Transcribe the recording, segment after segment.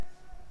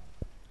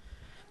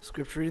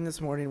Scripture reading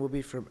this morning will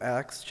be from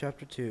Acts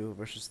chapter 2,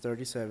 verses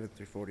 37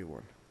 through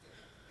 41.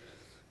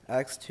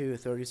 Acts 2,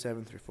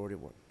 37 through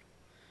 41.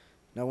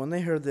 Now when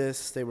they heard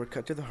this, they were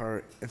cut to the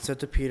heart, and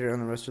said to Peter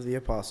and the rest of the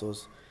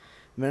apostles,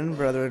 Men and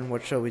brethren,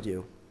 what shall we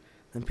do?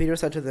 Then Peter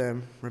said to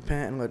them,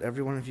 Repent and let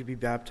every one of you be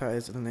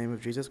baptized in the name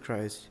of Jesus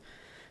Christ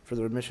for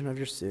the remission of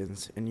your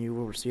sins, and you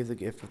will receive the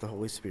gift of the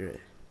Holy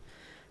Spirit.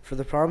 For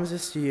the promise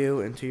is to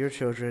you and to your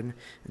children,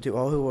 and to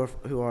all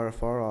who are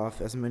afar off,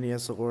 as many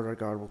as the Lord our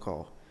God will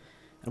call.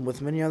 And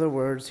with many other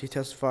words he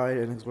testified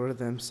and exhorted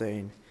them,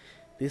 saying,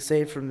 Be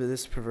saved from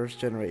this perverse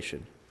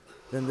generation.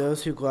 Then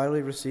those who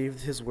gladly received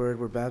his word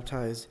were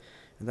baptized,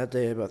 and that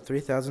day about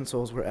 3,000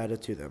 souls were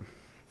added to them.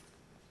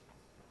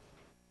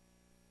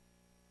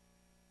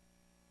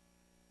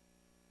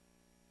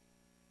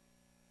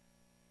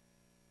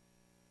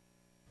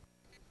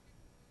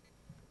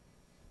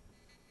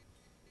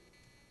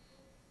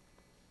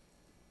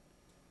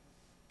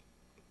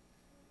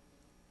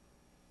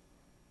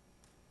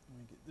 Let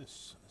me get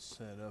this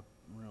set up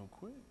real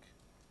quick.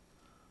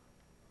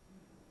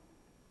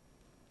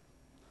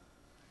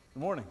 Good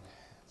morning.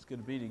 It's good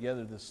to be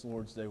together this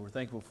Lord's Day. We're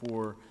thankful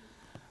for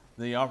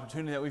the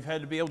opportunity that we've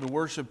had to be able to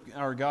worship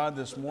our God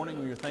this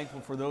morning. We are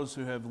thankful for those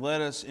who have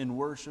led us in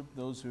worship,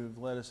 those who have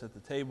led us at the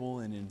table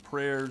and in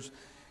prayers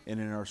and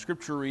in our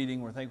scripture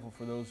reading. We're thankful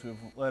for those who have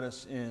led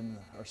us in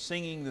our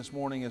singing this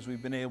morning as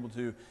we've been able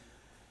to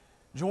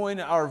join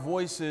our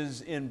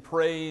voices in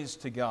praise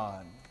to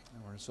God.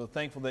 And we're so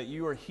thankful that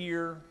you are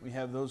here. We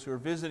have those who are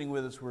visiting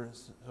with us. We're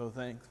so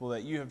thankful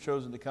that you have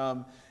chosen to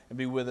come and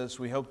be with us.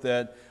 We hope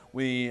that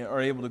we are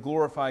able to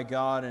glorify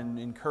God and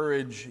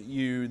encourage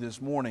you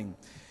this morning.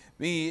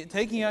 Be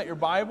taking out your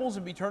Bibles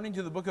and be turning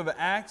to the book of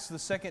Acts, the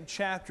second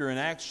chapter. In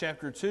Acts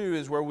chapter 2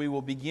 is where we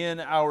will begin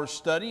our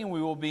study, and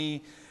we will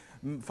be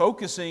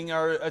focusing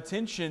our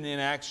attention in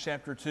Acts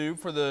chapter 2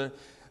 for the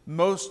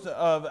most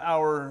of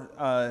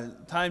our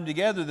time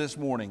together this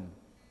morning.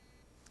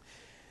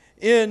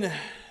 In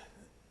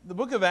the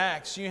book of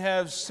Acts, you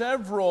have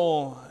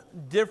several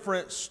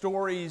different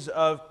stories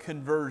of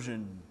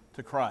conversion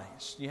to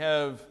Christ. You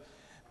have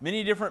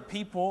many different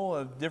people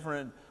of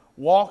different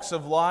walks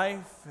of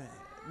life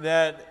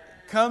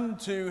that come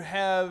to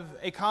have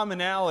a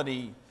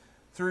commonality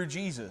through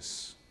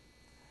Jesus.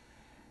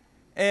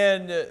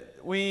 And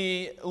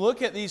we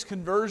look at these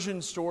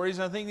conversion stories,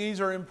 and I think these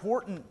are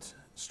important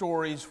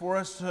stories for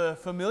us to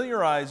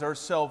familiarize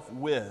ourselves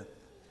with,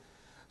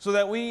 so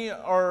that we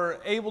are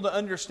able to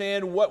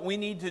understand what we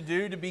need to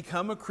do to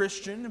become a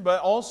Christian,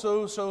 but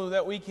also so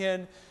that we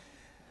can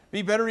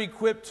be better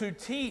equipped to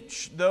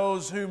teach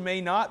those who may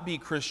not be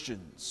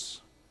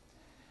Christians.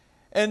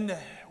 And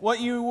what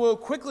you will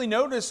quickly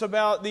notice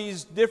about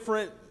these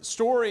different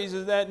stories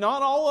is that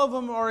not all of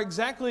them are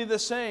exactly the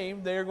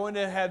same. They're going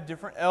to have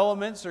different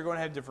elements. They're going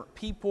to have different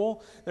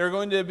people. They're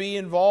going to be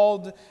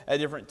involved at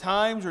different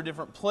times or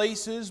different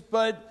places,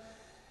 but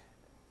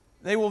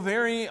they will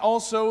vary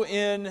also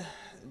in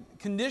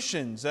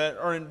conditions that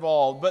are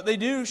involved. But they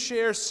do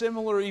share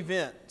similar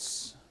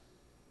events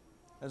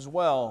as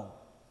well.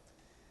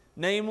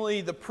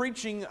 Namely, the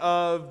preaching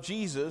of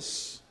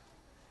Jesus,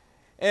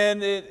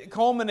 and it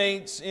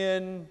culminates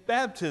in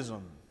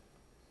baptism.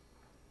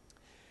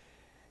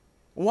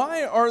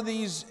 Why are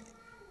these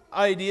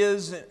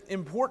ideas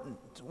important?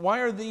 Why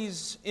are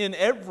these in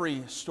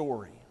every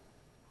story?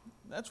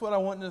 That's what I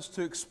want us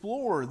to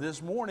explore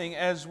this morning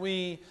as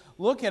we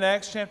look at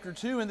Acts chapter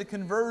 2 and the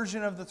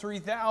conversion of the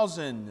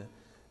 3,000,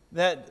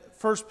 that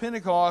first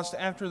Pentecost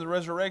after the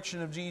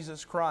resurrection of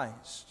Jesus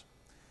Christ.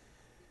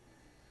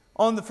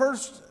 On the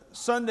first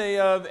Sunday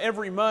of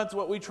every month,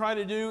 what we try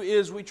to do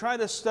is we try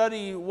to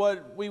study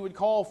what we would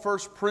call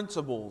first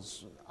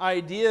principles,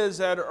 ideas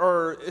that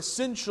are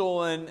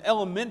essential and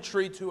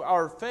elementary to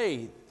our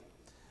faith.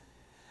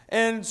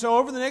 And so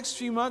over the next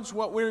few months,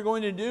 what we're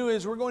going to do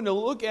is we're going to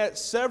look at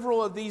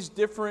several of these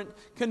different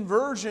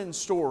conversion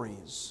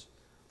stories.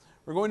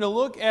 We're going to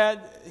look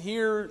at,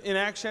 here in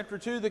Acts chapter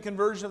 2, the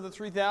conversion of the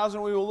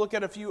 3,000. We will look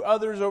at a few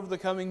others over the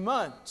coming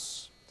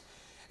months.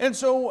 And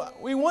so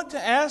we want to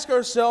ask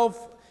ourselves,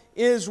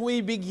 as we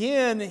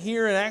begin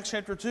here in Acts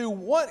chapter 2,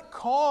 what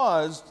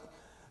caused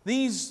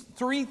these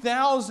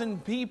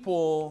 3,000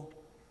 people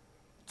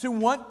to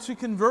want to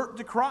convert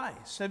to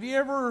Christ? Have you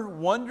ever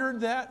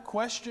wondered that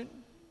question?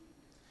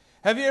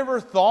 Have you ever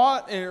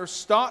thought or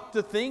stopped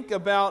to think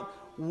about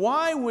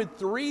why would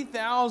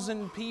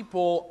 3,000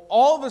 people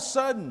all of a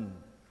sudden,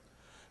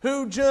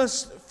 who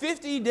just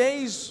 50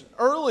 days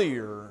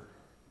earlier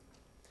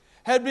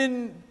had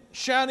been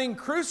shouting,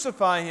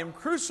 "Crucify him,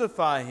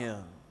 crucify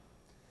him,"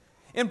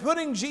 and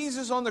putting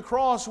Jesus on the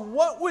cross,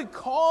 what would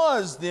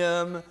cause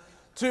them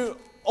to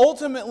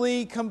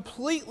ultimately,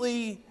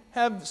 completely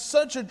have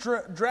such a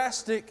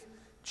drastic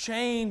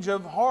change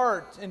of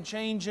heart and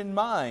change in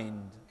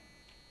mind?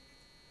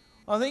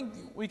 I think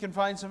we can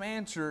find some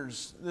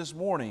answers this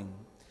morning.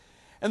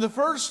 And the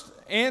first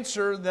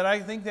answer that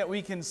I think that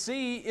we can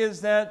see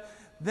is that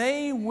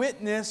they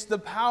witnessed the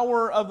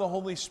power of the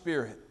Holy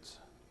Spirit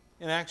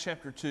in Acts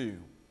chapter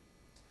 2.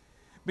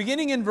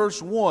 Beginning in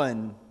verse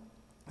 1,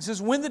 It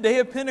says, when the day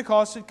of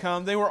Pentecost had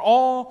come, they were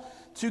all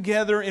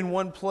together in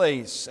one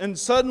place. And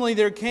suddenly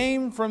there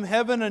came from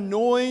heaven a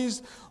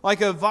noise like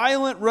a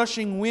violent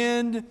rushing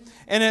wind,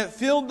 and it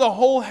filled the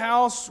whole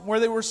house where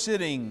they were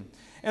sitting.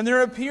 And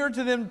there appeared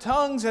to them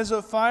tongues as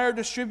of fire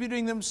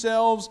distributing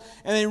themselves,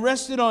 and they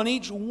rested on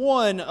each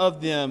one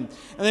of them.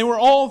 And they were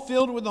all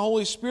filled with the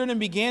Holy Spirit and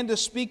began to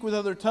speak with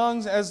other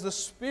tongues as the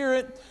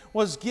Spirit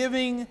was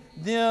giving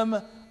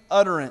them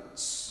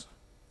utterance.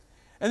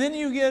 And then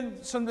you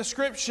get some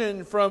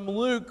description from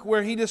Luke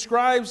where he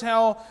describes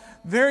how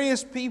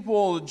various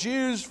people,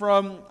 Jews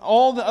from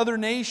all the other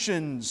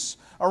nations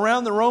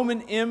around the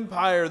Roman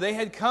Empire, they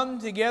had come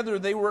together.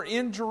 They were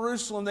in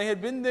Jerusalem. They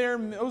had been there,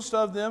 most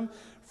of them,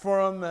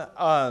 from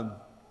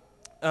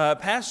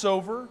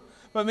Passover.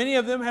 But many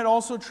of them had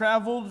also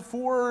traveled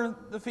for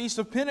the Feast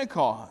of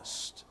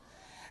Pentecost.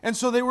 And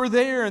so they were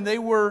there and they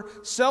were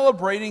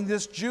celebrating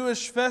this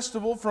Jewish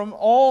festival from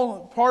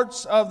all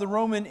parts of the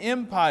Roman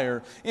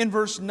Empire. In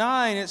verse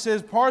 9 it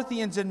says,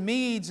 Parthians and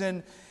Medes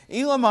and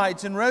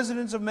Elamites and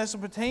residents of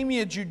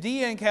Mesopotamia,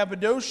 Judea and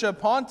Cappadocia,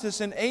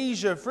 Pontus and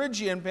Asia,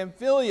 Phrygia and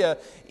Pamphylia,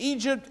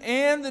 Egypt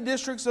and the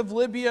districts of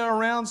Libya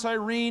around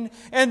Cyrene,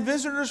 and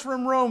visitors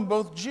from Rome,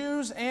 both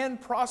Jews and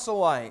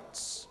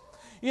proselytes.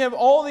 You have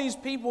all these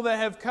people that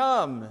have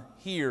come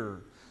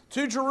here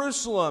to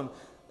Jerusalem.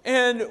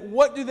 And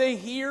what do they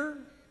hear?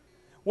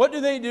 What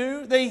do?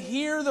 They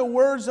hear the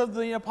words of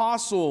the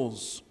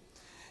apostles.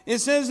 It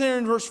says there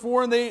in verse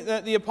 4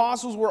 that the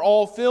apostles were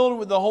all filled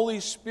with the Holy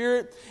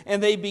Spirit,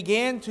 and they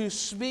began to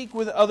speak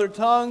with other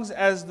tongues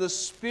as the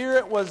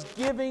Spirit was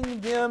giving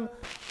them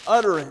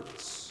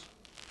utterance.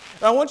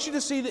 And I want you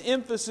to see the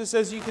emphasis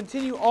as you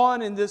continue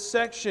on in this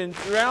section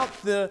throughout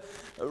the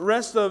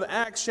rest of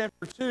Acts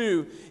chapter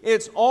 2.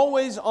 It's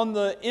always on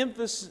the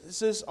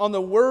emphasis on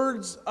the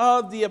words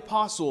of the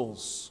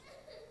apostles.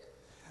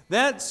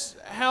 That's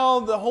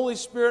how the Holy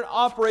Spirit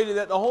operated,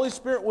 that the Holy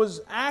Spirit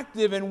was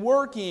active and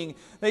working.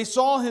 They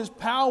saw His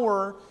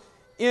power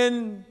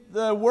in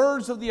the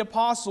words of the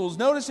apostles.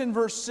 Notice in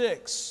verse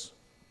 6,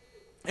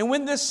 and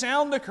when this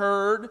sound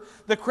occurred,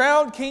 the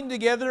crowd came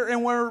together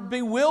and were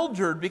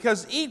bewildered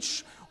because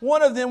each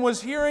one of them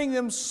was hearing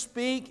them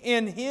speak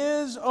in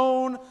his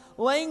own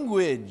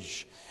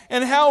language.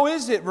 And how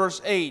is it,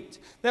 verse 8,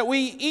 that we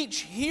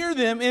each hear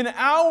them in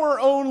our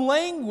own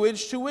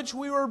language to which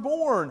we were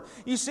born?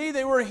 You see,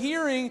 they were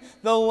hearing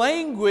the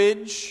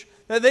language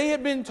that they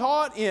had been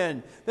taught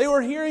in. They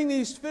were hearing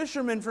these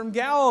fishermen from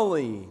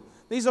Galilee,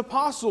 these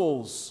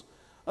apostles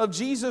of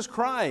Jesus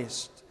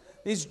Christ,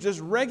 these just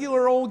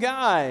regular old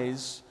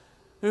guys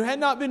who had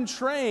not been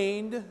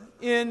trained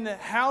in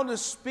how to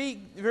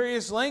speak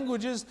various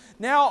languages.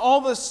 Now all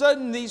of a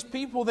sudden these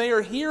people, they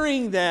are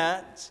hearing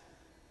that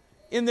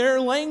in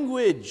their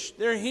language.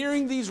 They're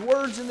hearing these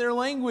words in their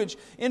language.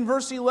 In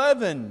verse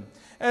 11,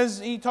 as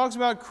he talks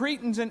about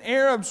Cretans and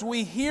Arabs,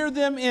 we hear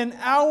them in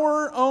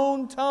our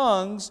own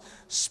tongues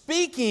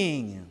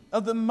speaking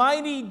of the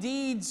mighty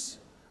deeds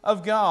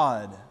of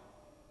God.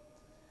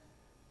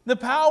 The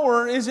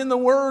power is in the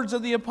words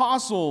of the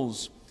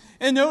apostles.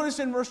 And notice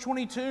in verse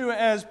 22,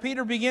 as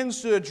Peter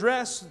begins to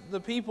address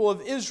the people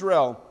of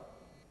Israel,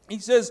 he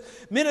says,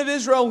 "Men of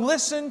Israel,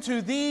 listen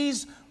to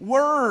these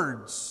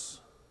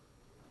words."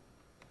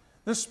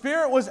 The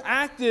Spirit was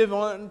active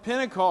on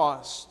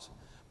Pentecost,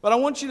 but I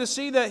want you to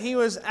see that He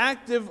was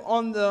active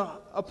on the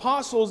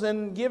apostles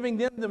and giving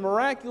them the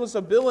miraculous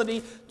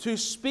ability to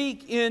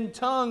speak in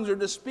tongues or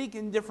to speak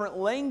in different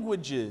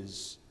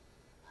languages.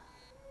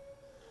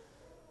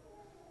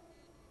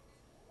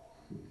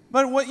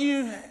 But what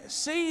you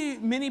see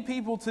many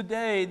people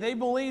today, they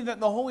believe that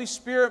the Holy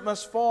Spirit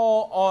must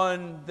fall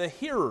on the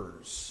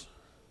hearers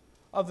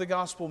of the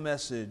gospel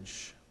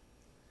message,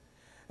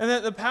 and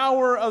that the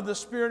power of the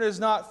Spirit is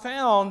not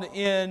found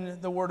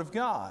in the Word of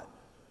God.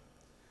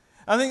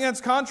 I think that's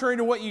contrary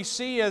to what you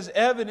see as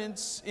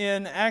evidence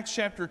in Acts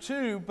chapter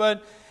 2,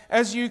 but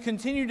as you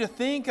continue to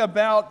think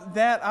about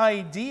that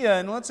idea,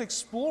 and let's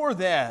explore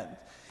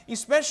that,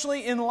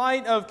 especially in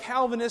light of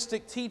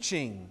Calvinistic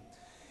teaching.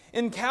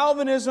 In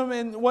Calvinism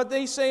and what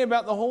they say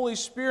about the Holy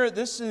Spirit,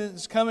 this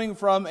is coming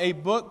from a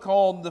book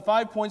called The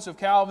 5 Points of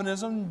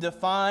Calvinism,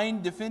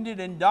 Defined, Defended,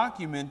 and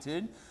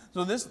Documented.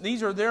 So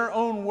these are their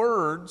own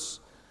words.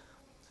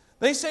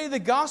 They say the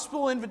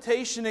gospel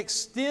invitation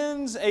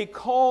extends a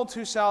call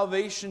to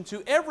salvation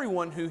to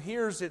everyone who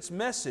hears its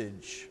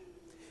message.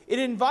 It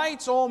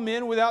invites all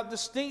men without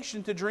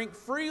distinction to drink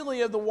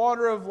freely of the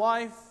water of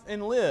life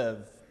and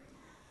live.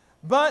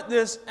 But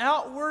this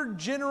outward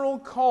general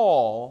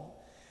call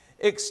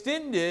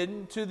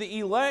extended to the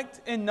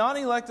elect and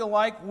non-elect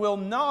alike will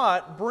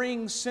not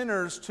bring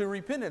sinners to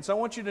repentance. I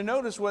want you to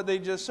notice what they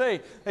just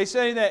say. They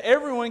say that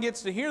everyone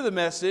gets to hear the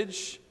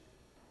message,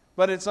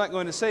 but it's not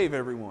going to save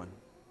everyone.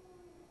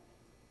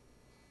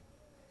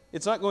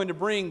 It's not going to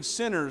bring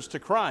sinners to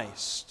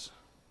Christ.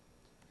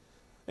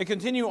 They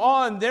continue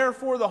on,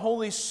 therefore the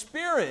Holy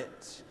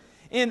Spirit,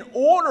 in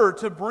order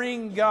to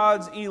bring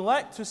God's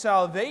elect to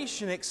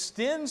salvation,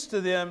 extends to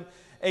them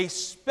a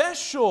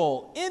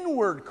special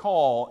inward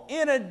call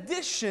in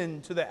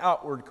addition to the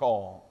outward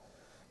call.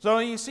 So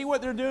you see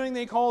what they're doing?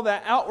 They call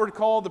that outward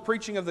call the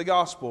preaching of the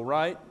gospel,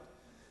 right?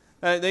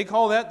 They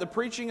call that the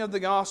preaching of the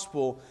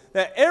gospel,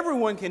 that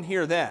everyone can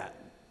hear that.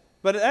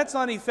 But that's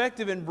not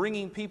effective in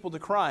bringing people to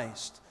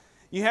Christ.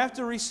 You have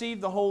to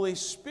receive the Holy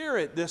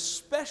Spirit, this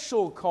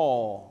special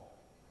call.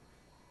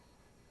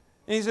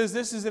 And he says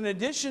this is in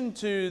addition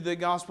to the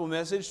gospel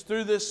message.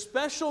 Through this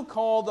special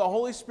call, the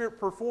Holy Spirit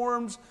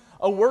performs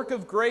a work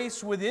of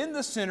grace within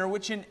the sinner,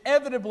 which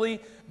inevitably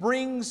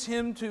brings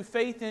him to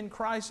faith in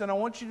Christ. And I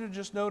want you to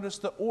just notice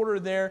the order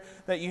there,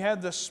 that you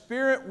have the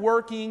Spirit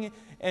working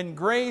and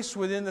grace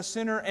within the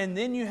sinner, and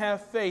then you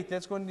have faith.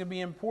 That's going to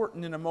be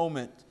important in a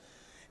moment.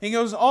 He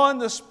goes on,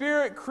 the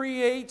Spirit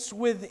creates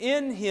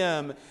within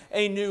him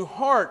a new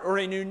heart or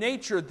a new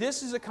nature.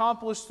 This is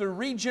accomplished through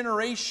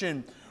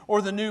regeneration,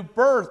 or the new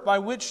birth, by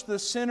which the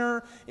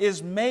sinner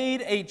is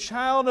made a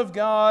child of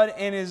God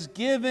and is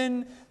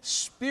given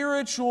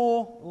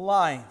spiritual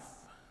life.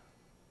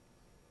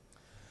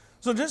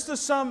 So just to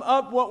sum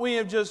up what we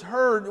have just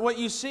heard, what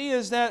you see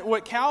is that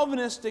what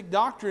Calvinistic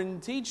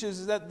doctrine teaches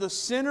is that the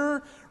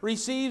sinner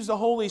receives the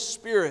Holy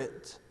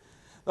Spirit.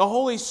 The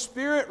Holy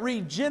Spirit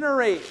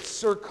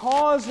regenerates or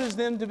causes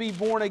them to be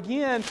born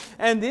again,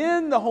 and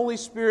then the Holy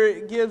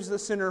Spirit gives the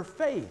sinner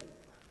faith.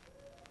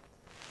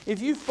 If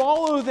you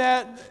follow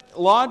that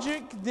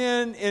logic,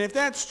 then, and if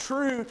that's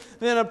true,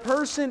 then a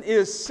person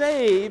is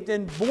saved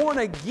and born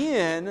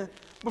again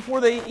before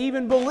they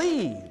even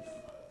believe.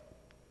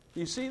 Do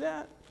you see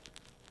that?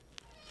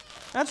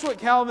 That's what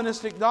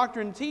Calvinistic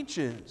doctrine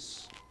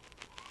teaches.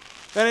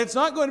 That it's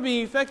not going to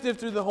be effective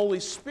through the Holy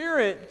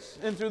Spirit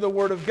and through the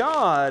Word of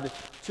God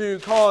to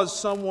cause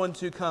someone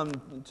to come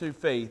to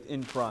faith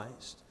in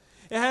Christ.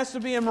 It has to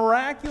be a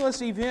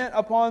miraculous event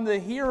upon the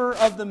hearer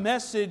of the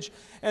message,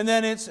 and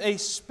then it's a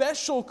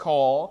special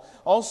call.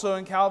 Also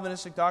in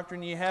Calvinistic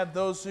doctrine, you have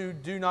those who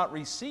do not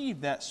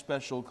receive that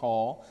special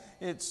call.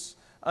 It's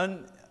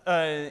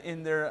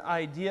in their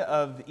idea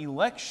of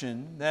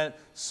election, that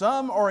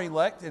some are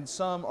elect and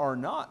some are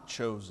not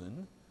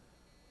chosen.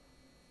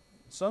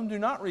 Some do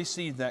not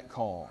receive that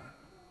call.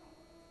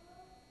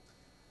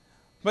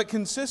 But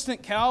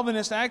consistent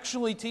Calvinists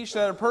actually teach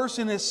that a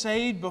person is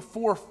saved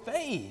before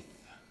faith,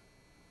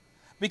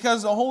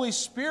 because the Holy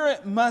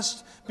Spirit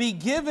must be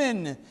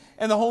given,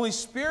 and the Holy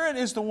Spirit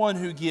is the one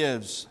who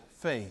gives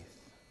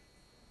faith.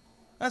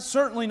 That's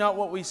certainly not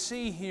what we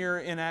see here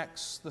in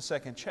Acts, the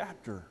 2nd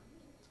chapter.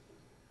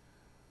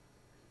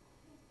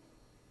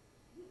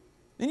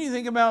 Then you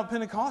think about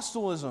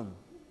Pentecostalism.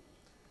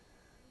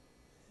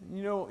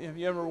 You know, have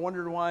you ever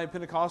wondered why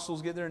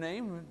Pentecostals get their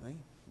name?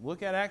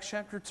 Look at Acts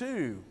chapter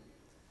 2.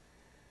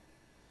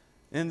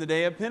 In the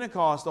day of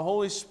Pentecost, the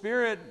Holy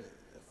Spirit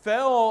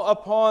fell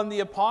upon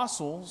the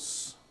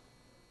apostles,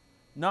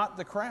 not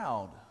the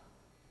crowd.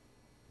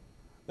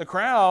 The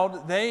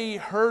crowd, they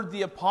heard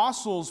the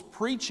apostles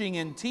preaching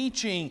and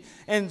teaching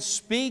and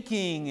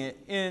speaking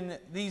in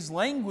these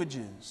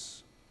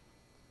languages.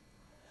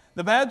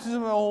 The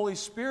baptism of the Holy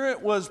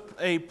Spirit was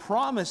a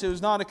promise, it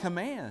was not a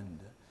command.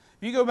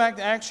 If you go back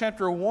to Acts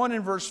chapter 1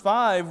 and verse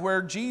 5,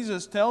 where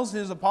Jesus tells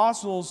His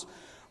apostles,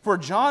 "For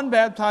John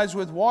baptized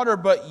with water,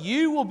 but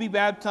you will be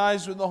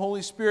baptized with the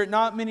Holy Spirit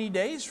not many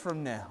days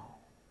from now."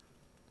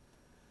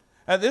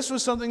 This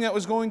was something that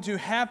was going to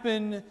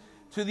happen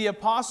to the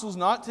apostles,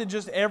 not to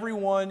just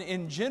everyone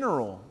in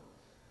general.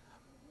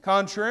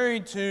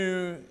 Contrary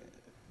to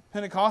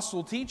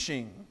Pentecostal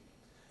teaching,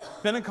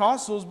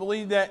 Pentecostals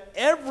believe that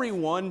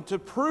everyone, to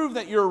prove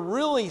that you're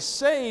really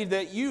saved,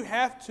 that you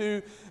have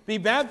to be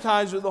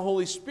baptized with the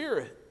Holy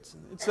Spirit.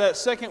 It's that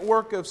second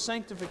work of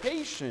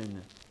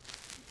sanctification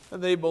that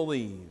they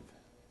believe.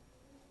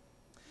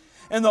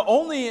 And the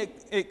only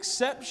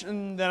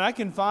exception that I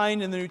can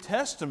find in the New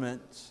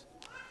Testament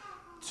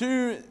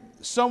to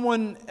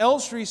someone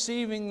else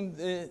receiving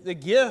the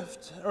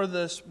gift or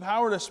the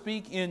power to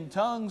speak in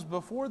tongues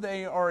before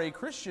they are a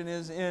Christian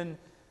is in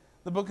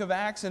the book of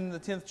Acts in the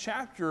 10th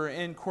chapter,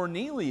 in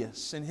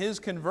Cornelius and his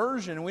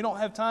conversion. And we don't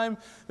have time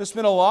to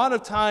spend a lot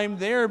of time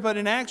there, but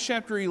in Acts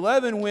chapter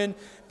 11, when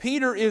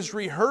Peter is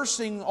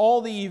rehearsing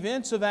all the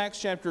events of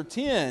Acts chapter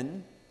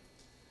 10,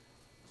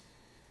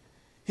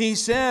 he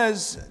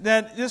says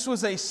that this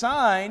was a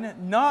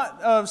sign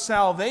not of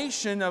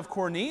salvation of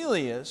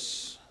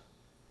Cornelius,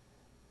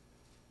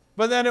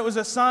 but that it was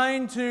a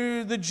sign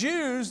to the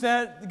Jews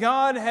that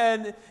God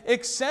had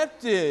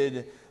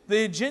accepted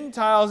the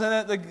Gentiles and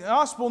that the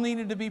gospel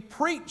needed to be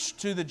preached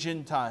to the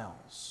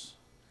Gentiles.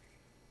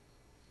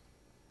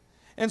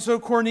 And so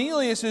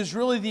Cornelius is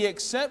really the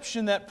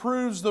exception that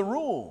proves the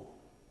rule.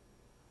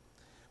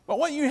 But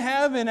what you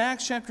have in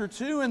Acts chapter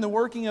 2 in the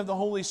working of the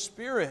Holy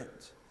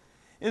Spirit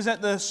is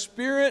that the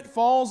Spirit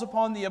falls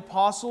upon the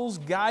apostles,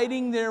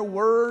 guiding their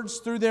words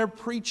through their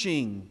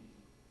preaching.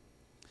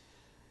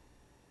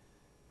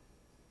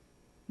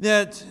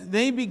 That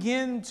they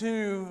begin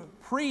to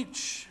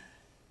preach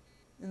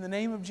in the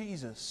name of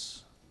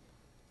Jesus.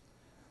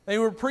 They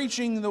were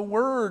preaching the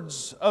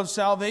words of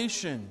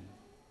salvation.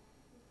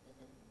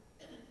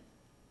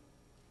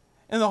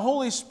 And the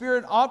Holy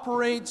Spirit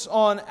operates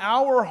on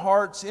our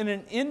hearts in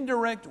an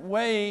indirect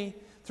way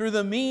through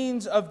the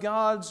means of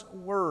God's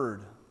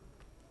Word.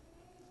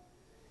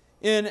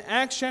 In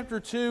Acts chapter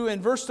 2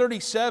 and verse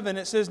 37,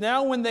 it says,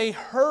 "Now when they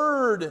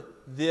heard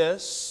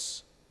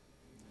this,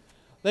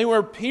 they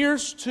were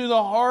pierced to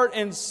the heart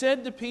and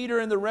said to Peter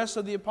and the rest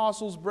of the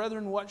apostles,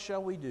 'Brethren, what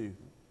shall we do?'"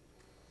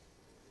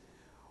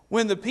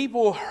 When the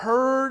people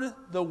heard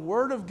the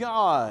Word of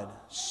God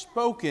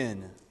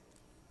spoken,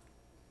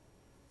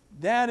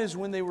 that is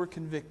when they were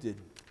convicted.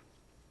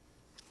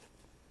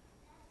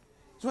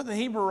 It's what the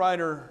Hebrew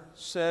writer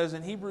says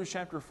in Hebrews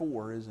chapter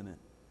 4, isn't it?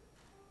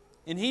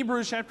 In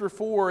Hebrews chapter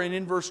 4 and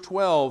in verse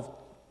 12,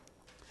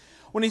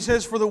 when he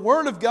says, "For the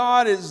Word of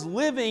God is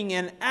living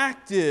and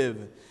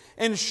active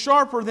and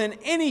sharper than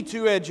any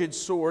two-edged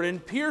sword,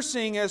 and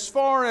piercing as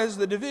far as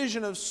the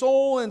division of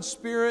soul and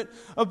spirit,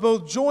 of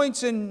both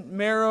joints and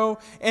marrow,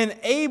 and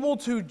able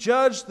to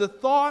judge the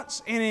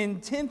thoughts and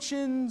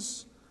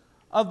intentions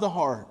of the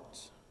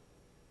heart."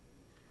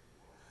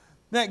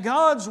 That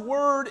God's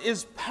Word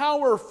is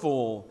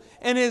powerful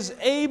and is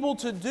able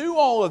to do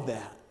all of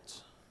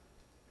that.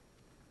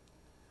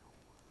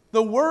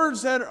 The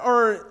words that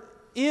are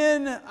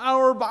in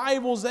our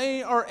Bibles,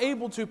 they are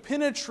able to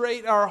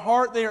penetrate our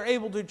heart. They are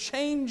able to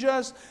change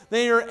us.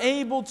 They are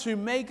able to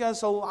make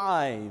us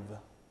alive.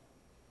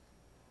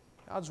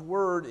 God's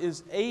Word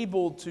is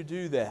able to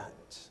do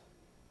that.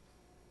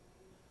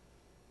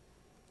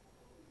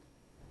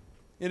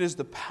 It is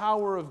the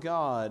power of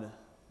God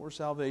for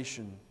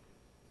salvation.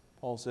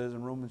 Paul says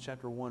in Romans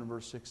chapter 1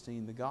 verse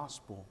 16, the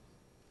gospel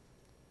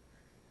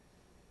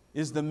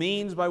is the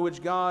means by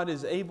which God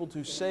is able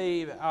to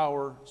save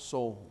our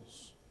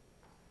souls,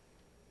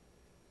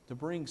 to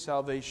bring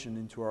salvation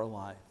into our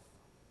life.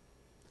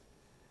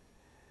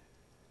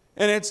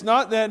 And it's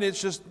not that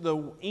it's just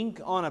the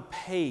ink on a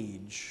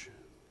page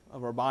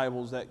of our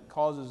Bibles that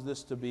causes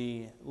this to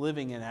be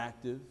living and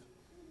active.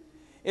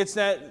 It's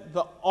that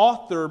the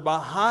author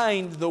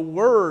behind the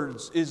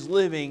words is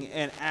living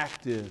and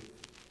active.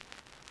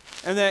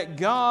 And that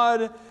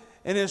God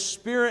and His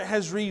Spirit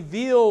has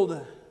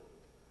revealed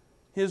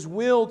His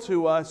will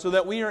to us so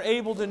that we are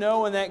able to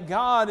know, and that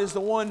God is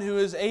the one who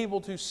is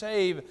able to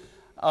save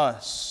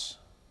us.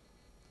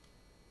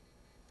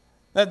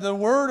 That the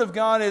Word of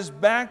God is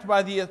backed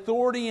by the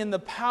authority and the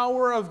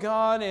power of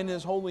God and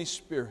His Holy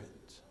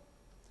Spirit.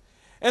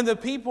 And the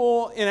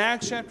people in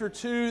Acts chapter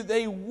 2,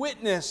 they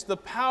witnessed the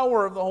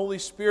power of the Holy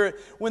Spirit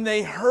when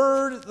they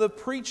heard the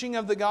preaching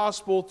of the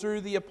gospel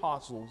through the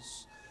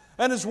apostles.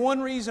 That is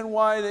one reason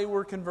why they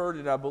were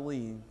converted, I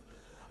believe.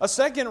 A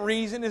second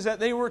reason is that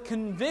they were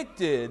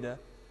convicted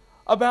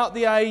about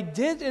the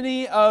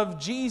identity of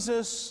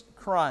Jesus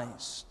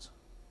Christ.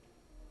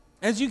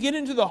 As you get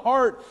into the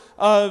heart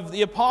of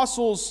the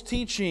apostles'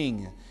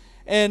 teaching,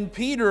 and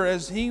Peter,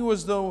 as he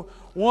was the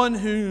one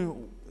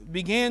who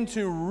began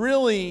to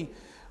really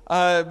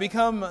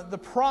become the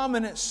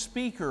prominent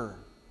speaker.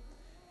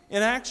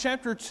 In Acts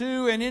chapter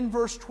 2 and in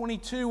verse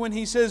 22, when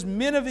he says,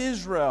 "Men of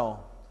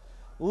Israel,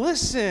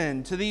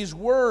 listen to these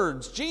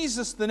words.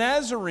 Jesus the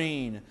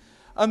Nazarene,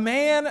 a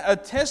man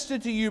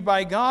attested to you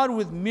by God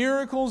with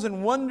miracles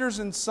and wonders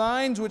and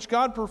signs which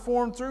God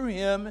performed through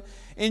Him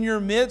in your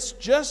midst,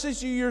 just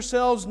as you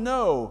yourselves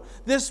know.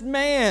 This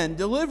man,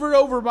 delivered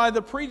over by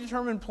the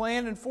predetermined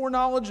plan and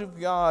foreknowledge of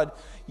God,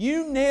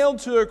 you nailed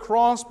to a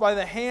cross by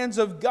the hands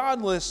of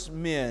godless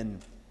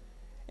men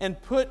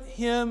and put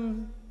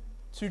Him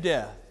to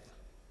death."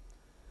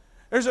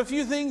 There's a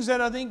few things that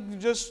I think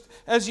just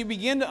as you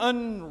begin to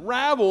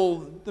unravel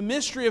the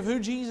mystery of who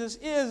Jesus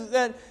is,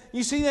 that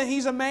you see that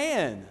He's a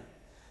man.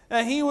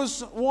 That He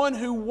was one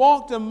who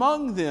walked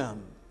among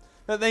them.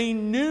 That they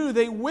knew,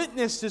 they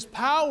witnessed His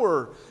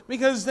power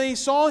because they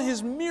saw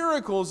His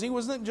miracles. He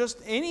wasn't just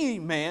any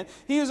man.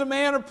 He was a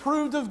man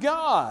approved of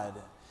God.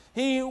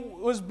 He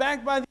was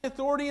backed by the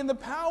authority and the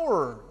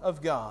power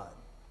of God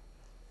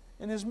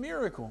in His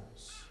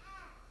miracles.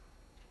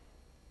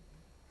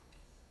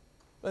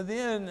 But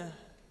then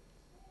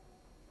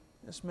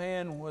this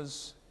man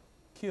was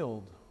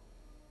killed.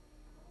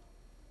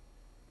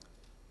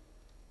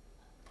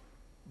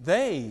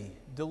 They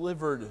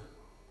delivered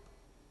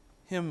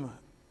Him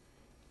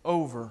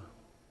over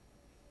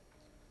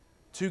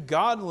to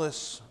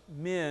godless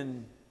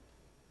men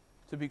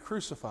to be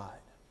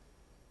crucified.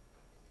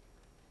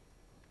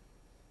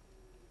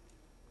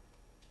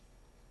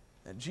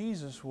 That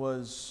Jesus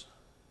was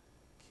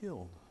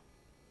killed.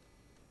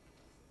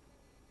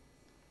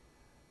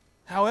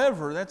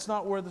 However, that's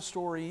not where the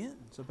story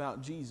ends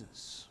about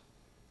Jesus.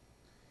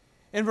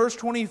 In verse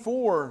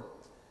 24,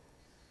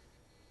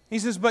 he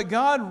says, "But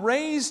God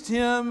raised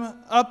Him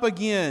up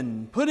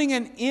again, putting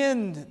an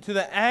end to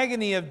the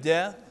agony of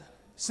death,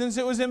 since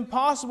it was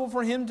impossible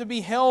for Him to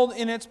be held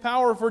in its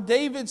power. For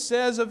David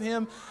says of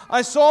Him,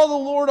 I saw the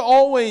Lord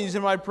always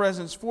in my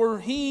presence, for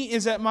He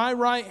is at my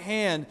right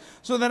hand,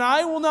 so that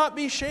I will not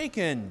be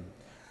shaken.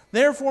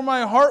 Therefore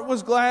my heart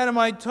was glad and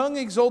my tongue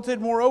exulted.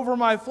 Moreover,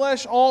 my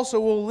flesh also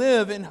will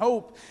live in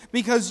hope,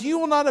 because you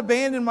will not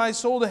abandon my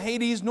soul to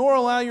Hades, nor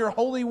allow your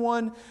Holy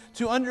One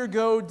to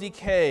undergo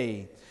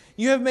decay.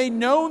 You have made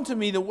known to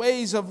me the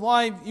ways of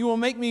life. You will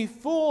make me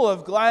full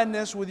of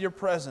gladness with your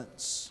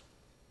presence.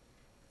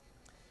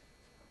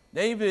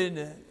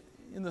 David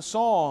in the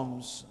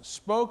Psalms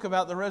spoke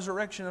about the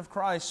resurrection of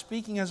Christ,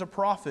 speaking as a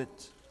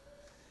prophet.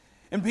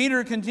 And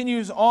Peter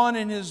continues on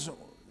in his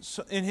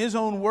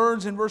own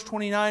words in verse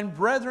 29,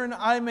 Brethren,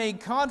 I may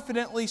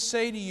confidently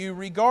say to you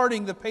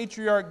regarding the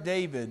patriarch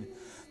David,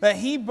 that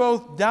he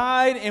both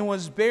died and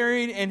was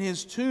buried, and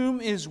his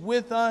tomb is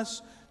with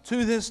us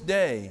to this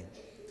day.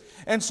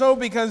 And so,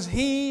 because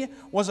he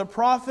was a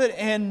prophet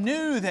and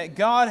knew that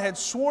God had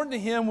sworn to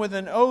him with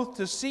an oath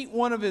to seat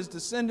one of his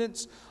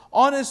descendants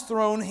on his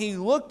throne, he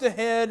looked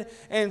ahead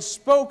and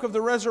spoke of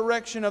the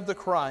resurrection of the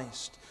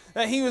Christ,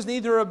 that he was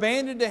neither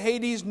abandoned to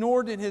Hades,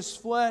 nor did his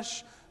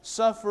flesh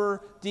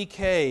suffer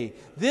decay.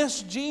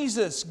 This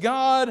Jesus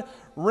God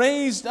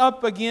raised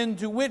up again,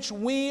 to which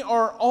we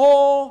are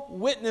all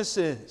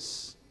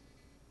witnesses.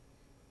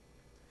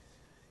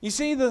 You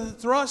see, the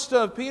thrust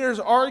of Peter's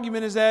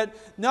argument is that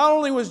not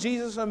only was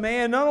Jesus a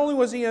man, not only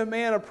was he a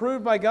man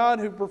approved by God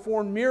who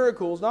performed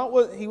miracles,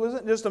 he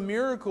wasn't just a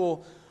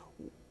miracle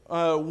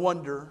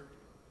wonder.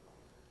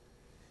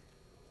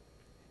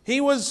 He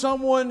was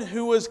someone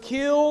who was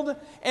killed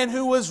and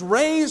who was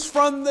raised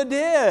from the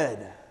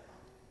dead.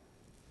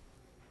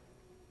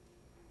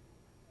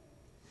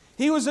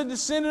 He was a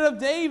descendant of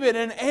David,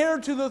 an heir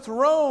to the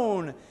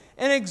throne,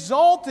 and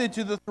exalted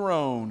to the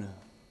throne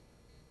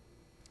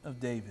of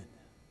David.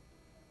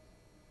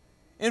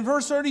 In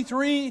verse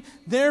 33,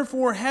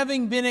 therefore,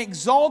 having been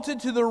exalted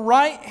to the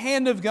right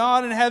hand of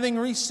God, and having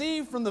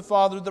received from the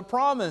Father the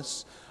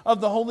promise of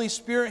the Holy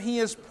Spirit, He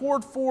has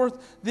poured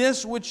forth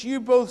this which you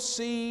both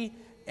see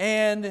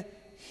and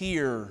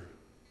hear.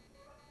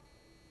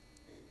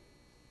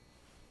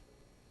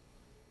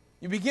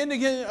 You begin to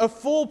get a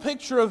full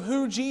picture of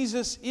who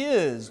Jesus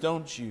is,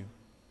 don't you?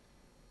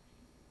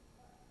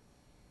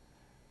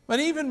 But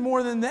even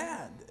more than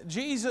that,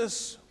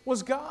 Jesus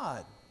was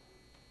God.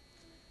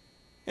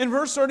 In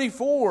verse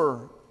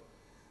 34,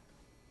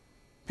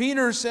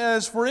 Peter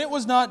says, For it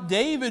was not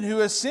David who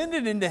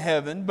ascended into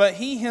heaven, but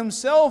he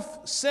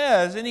himself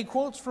says, and he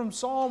quotes from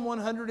Psalm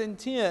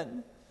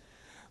 110,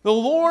 The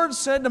Lord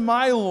said to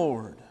my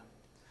Lord,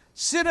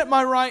 Sit at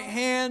my right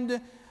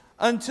hand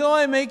until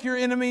I make your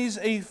enemies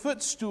a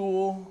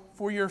footstool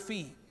for your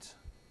feet.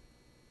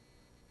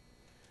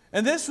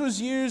 And this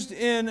was used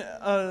in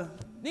a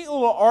neat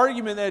little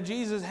argument that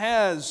Jesus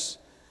has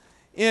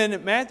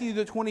in Matthew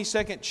the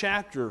 22nd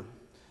chapter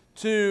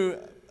to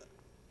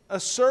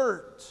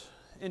assert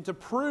and to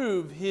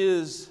prove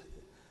His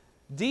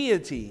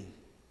deity.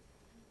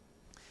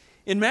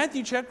 In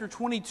Matthew chapter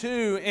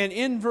 22 and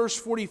in verse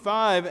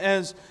 45,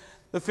 as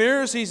the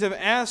Pharisees have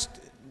asked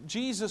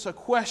Jesus a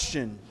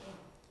question,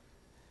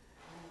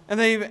 and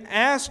they've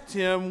asked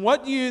Him,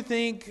 What do you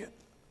think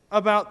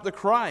about the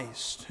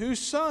Christ? Whose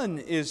son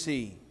is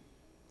He?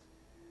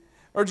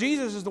 Or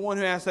Jesus is the one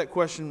who asked that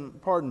question,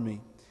 pardon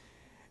me.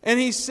 And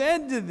He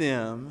said to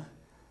them,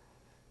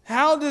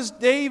 How does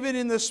David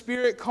in the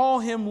Spirit call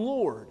Him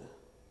Lord?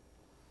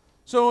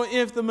 So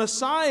if the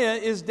Messiah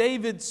is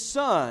David's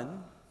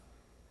son,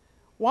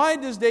 why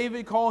does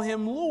David call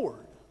Him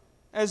Lord?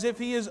 As if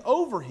He is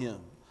over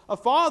him. A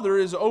father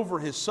is over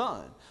his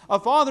son. A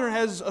father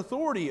has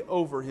authority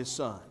over his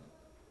son.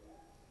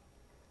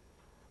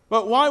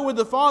 But why would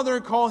the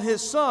Father call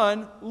His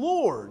Son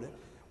Lord,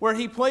 where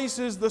He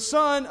places the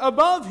Son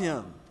above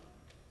Him?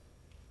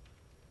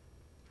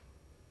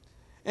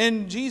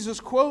 And Jesus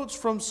quotes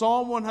from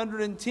Psalm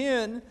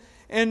 110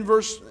 and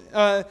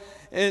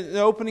in the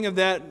opening of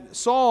that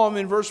psalm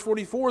in verse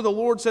 44, The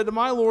Lord said to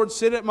my Lord,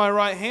 Sit at my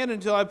right hand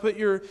until I put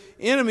your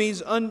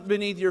enemies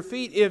beneath your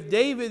feet. If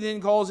David then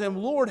calls Him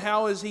Lord,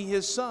 how is He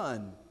His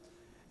son?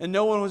 And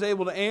no one was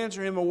able to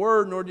answer him a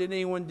word, nor did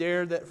anyone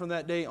dare that from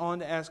that day on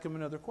to ask Him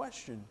another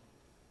question.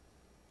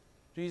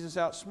 Jesus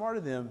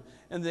outsmarted them.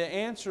 And the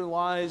answer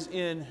lies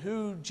in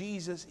who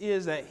Jesus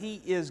is, that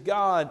He is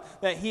God,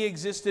 that He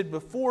existed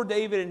before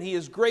David and He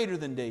is greater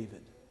than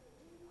David.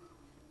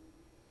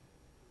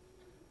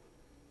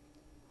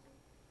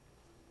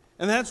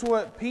 And that's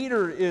what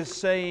Peter is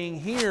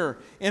saying here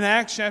in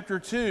Acts chapter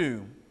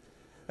 2.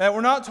 That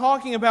we're not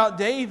talking about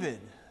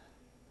David.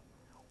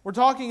 We're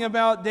talking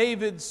about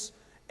David's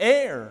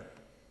heir,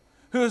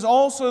 who is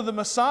also the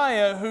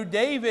Messiah, who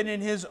David in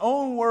his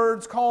own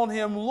words called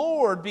Him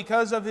Lord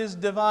because of His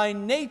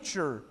divine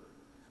nature,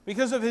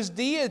 because of His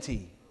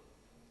deity.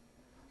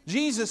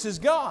 Jesus is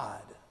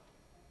God.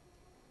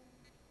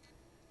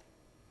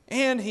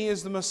 And He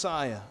is the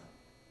Messiah.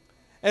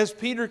 As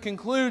Peter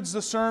concludes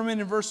the sermon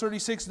in verse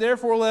 36,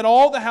 Therefore let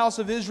all the house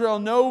of Israel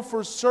know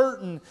for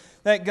certain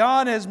that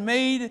God has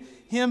made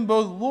Him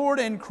both Lord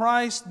and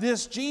Christ,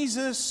 this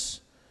Jesus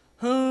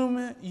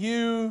whom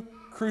you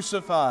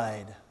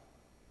crucified.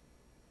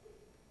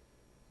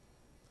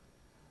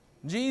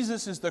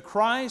 Jesus is the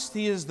Christ.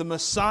 He is the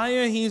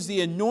Messiah. He is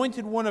the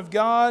anointed one of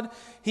God.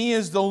 He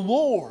is the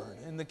Lord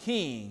and the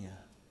King.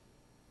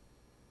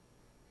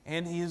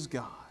 And He is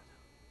God.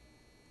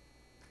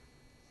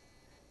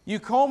 You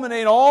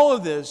culminate all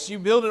of this, you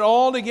build it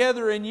all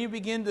together, and you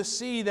begin to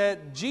see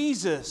that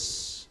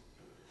Jesus,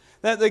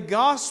 that the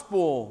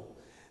gospel,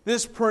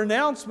 this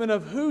pronouncement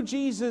of who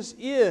Jesus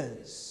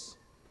is,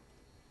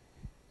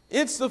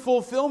 it's the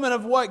fulfillment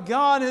of what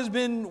God has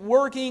been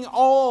working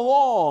all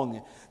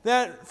along.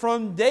 That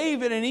from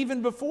David and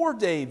even before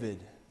David,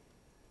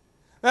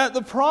 that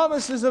the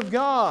promises of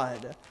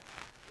God,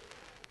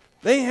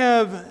 they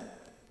have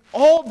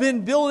all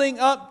been building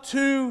up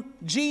to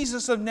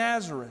Jesus of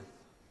Nazareth.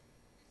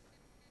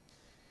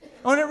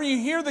 Whenever you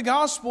hear the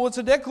gospel, it's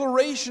a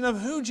declaration of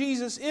who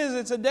Jesus is.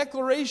 It's a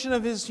declaration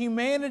of His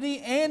humanity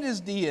and His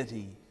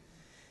deity.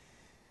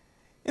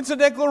 It's a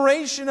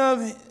declaration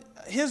of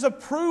His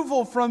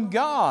approval from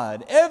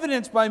God,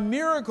 evidenced by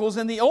miracles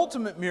and the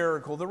ultimate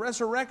miracle, the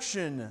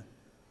resurrection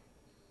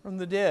from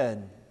the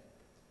dead.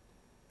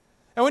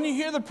 And when you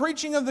hear the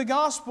preaching of the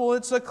gospel,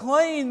 it's a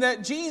claim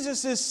that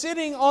Jesus is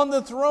sitting on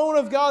the throne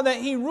of God, that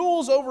He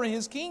rules over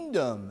His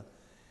kingdom,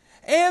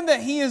 and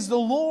that He is the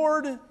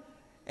Lord,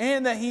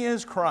 and that He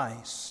is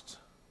Christ.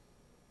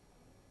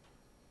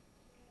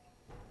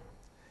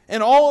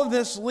 And all of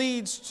this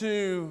leads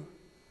to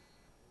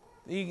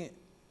the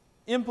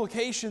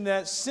implication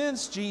that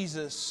since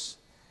Jesus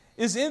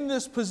is in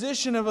this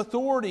position of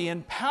authority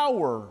and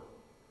power,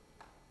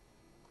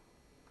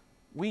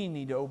 we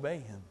need to obey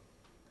Him.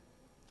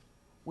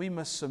 We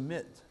must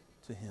submit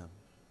to Him.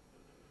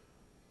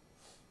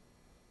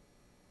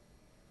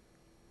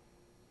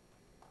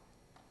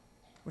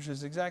 Which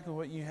is exactly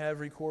what you have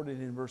recorded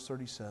in verse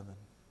 37.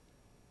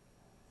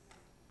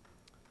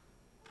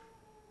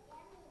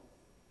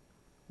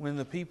 When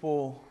the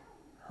people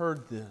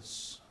heard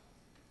this,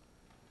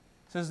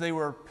 it says they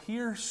were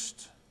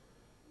pierced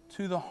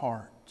to the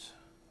heart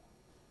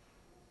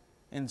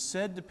and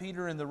said to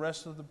Peter and the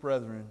rest of the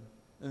brethren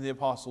and the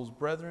apostles,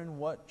 "Brethren,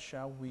 what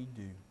shall we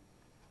do?"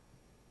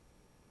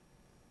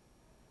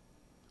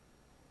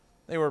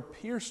 They were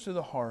pierced to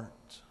the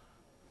heart.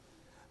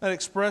 That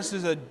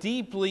expresses a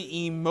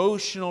deeply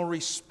emotional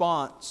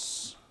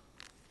response,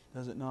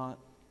 does it not?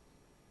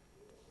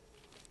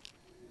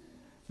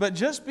 But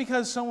just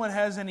because someone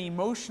has an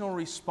emotional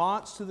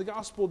response to the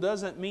gospel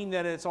doesn't mean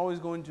that it's always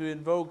going to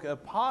invoke a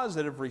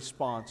positive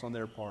response on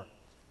their part.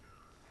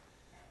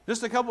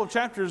 Just a couple of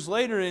chapters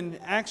later in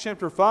Acts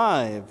chapter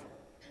 5,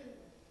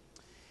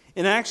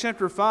 and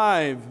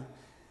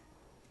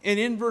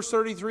in verse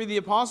 33, the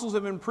apostles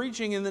have been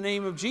preaching in the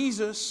name of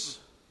Jesus,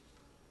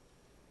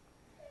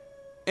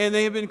 and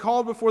they have been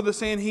called before the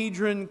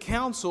Sanhedrin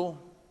council.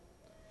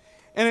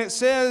 And it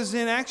says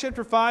in Acts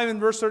chapter 5 and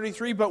verse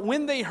 33, "But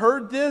when they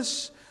heard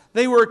this,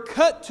 they were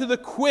cut to the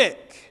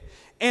quick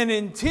and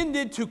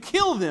intended to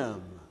kill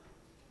them."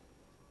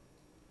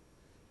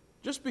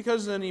 Just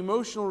because an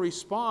emotional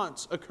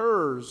response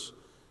occurs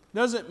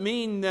doesn't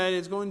mean that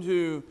it's going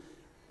to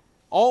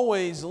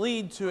always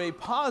lead to a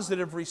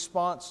positive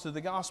response to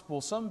the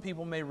gospel. Some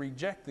people may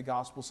reject the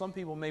gospel. Some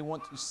people may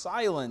want to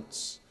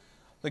silence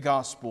the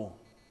gospel.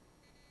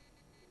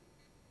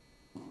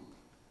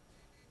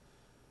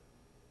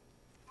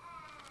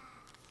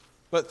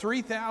 But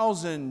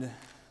 3,000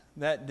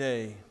 that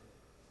day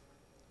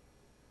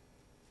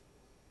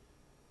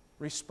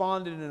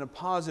responded in a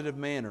positive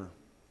manner.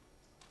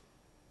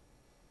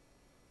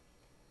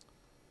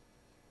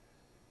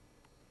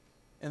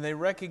 And they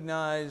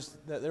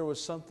recognized that there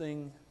was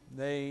something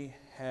they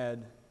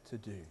had to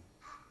do.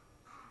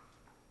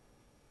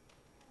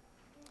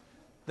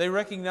 They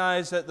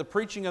recognized that the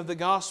preaching of the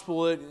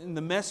gospel and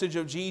the message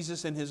of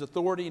Jesus and His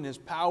authority and His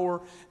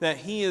power, that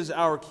He is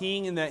our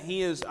King and that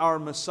He is our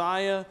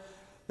Messiah,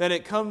 that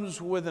it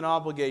comes with an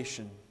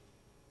obligation.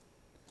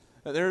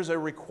 That there is a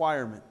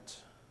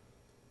requirement.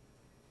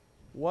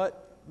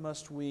 What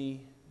must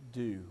we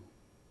do?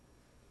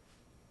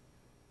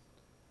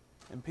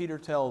 And Peter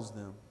tells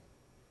them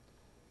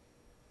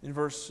in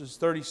verses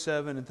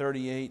 37 and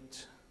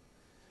 38,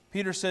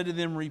 Peter said to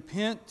them,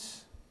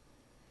 "Repent,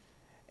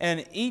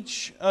 and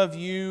each of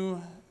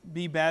you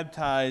be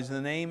baptized in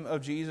the name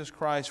of Jesus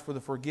Christ for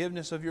the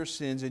forgiveness of your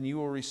sins, and you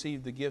will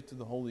receive the gift of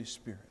the Holy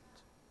Spirit."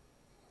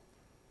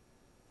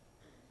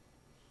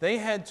 They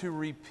had to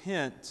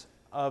repent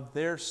of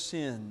their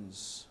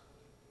sins.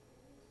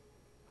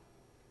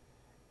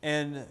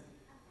 And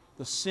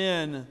the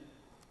sin,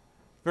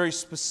 very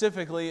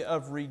specifically,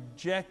 of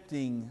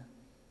rejecting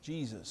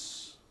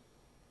Jesus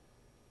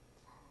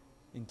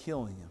and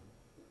killing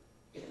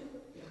Him.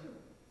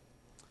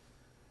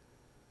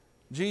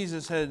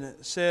 Jesus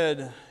had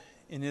said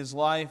in His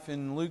life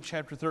in Luke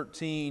chapter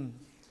 13,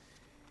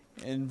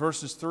 in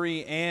verses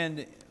 3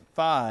 and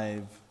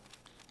 5,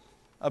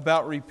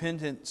 about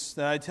repentance,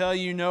 that "I tell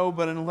you no,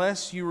 but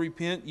unless you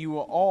repent, you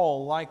will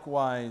all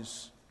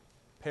likewise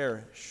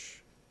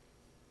perish."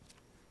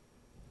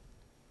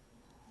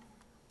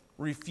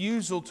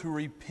 Refusal to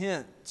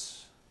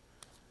repent,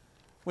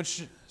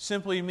 which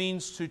simply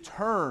means to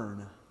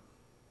turn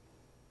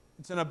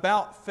It's an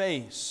about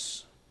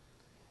face.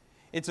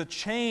 It's a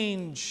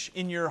change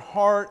in your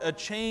heart, a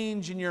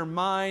change in your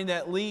mind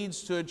that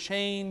leads to a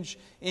change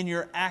in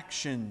your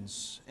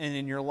actions and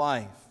in your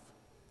life.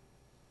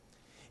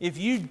 If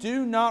you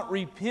do not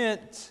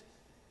repent,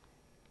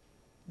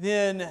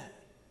 then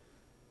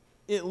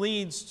it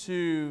leads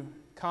to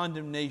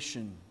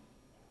condemnation.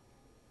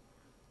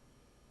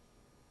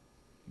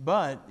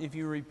 But if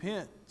you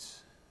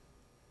repent,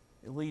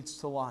 it leads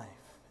to life.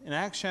 In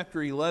Acts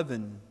chapter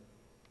 11,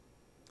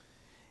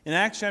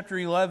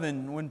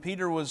 when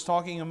Peter was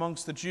talking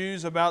amongst the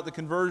Jews about the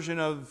conversion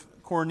of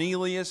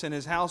Cornelius and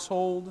his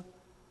household,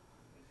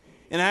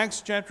 in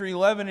Acts chapter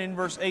 11 in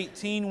verse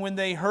 18, when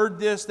they heard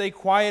this, they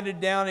quieted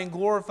down and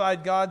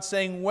glorified God,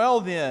 saying, "Well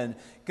then,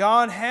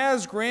 God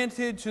has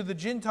granted to the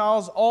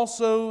Gentiles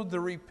also the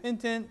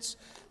repentance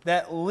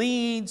that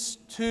leads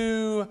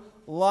to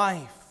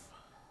life."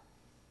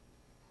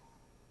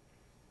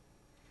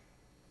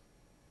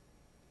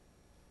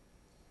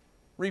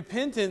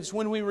 Repentance,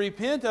 when we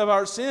repent of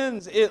our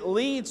sins, it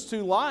leads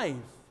to life.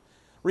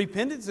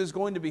 Repentance is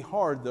going to be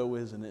hard, though,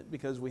 isn't it?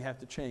 Because we have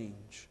to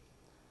change.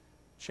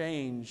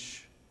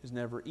 Change is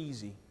never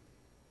easy.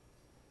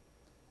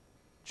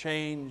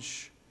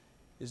 Change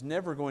is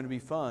never going to be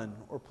fun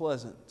or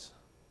pleasant.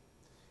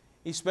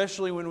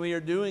 Especially when we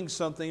are doing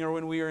something or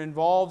when we are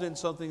involved in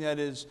something that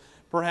is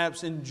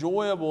perhaps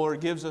enjoyable or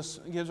gives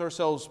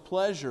ourselves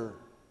pleasure.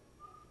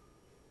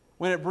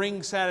 When it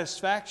brings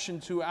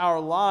satisfaction to our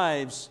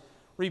lives,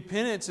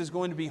 repentance is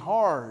going to be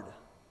hard.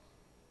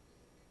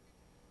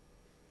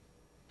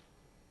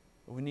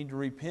 But we need to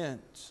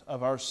repent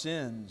of our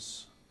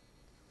sins.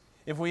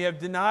 If we have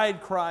denied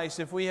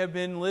Christ, if we have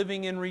been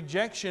living in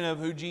rejection of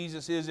who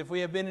Jesus is, if we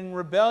have been in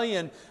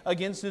rebellion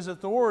against His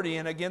authority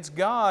and against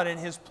God and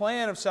His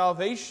plan of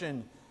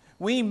salvation,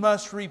 we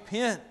must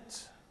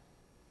repent.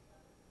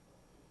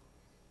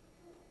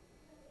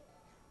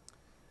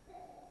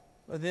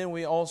 But then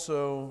we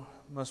also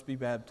must be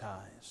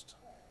baptized.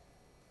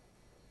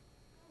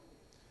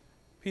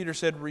 Peter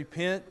said,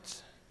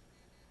 "Repent,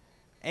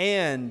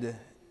 and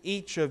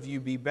each of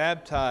you be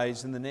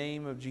baptized in the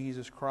name of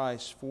Jesus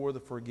Christ for the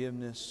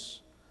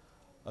forgiveness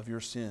of your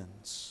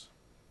sins."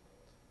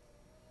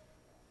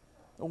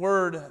 The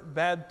word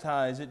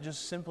baptize, it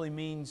just simply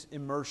means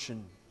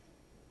immersion.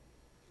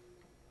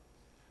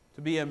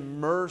 To be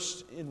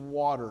immersed in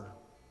water.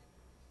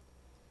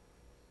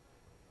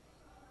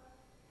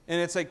 And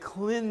it's a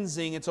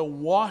cleansing, it's a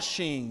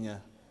washing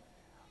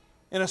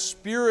in a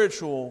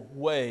spiritual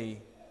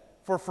way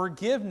for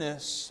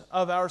forgiveness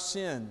of our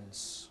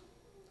sins.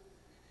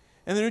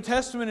 And the New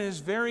Testament is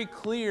very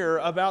clear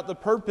about the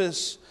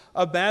purpose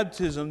of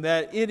baptism,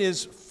 that it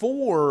is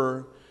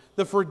for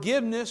the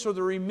forgiveness or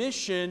the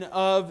remission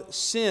of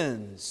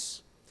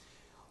sins.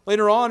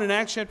 Later on in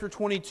Acts chapter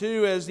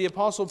 22, as the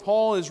Apostle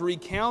Paul is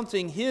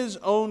recounting his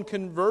own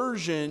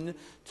conversion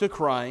to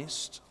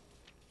Christ,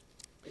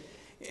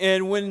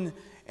 and when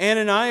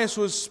Ananias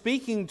was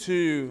speaking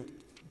to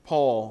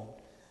Paul,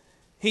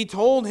 he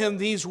told him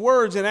these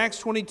words in Acts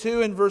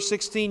 22 and verse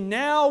 16,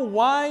 "Now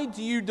why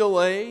do you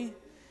delay?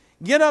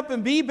 Get up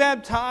and be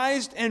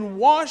baptized and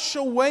wash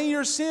away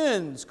your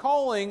sins,"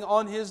 calling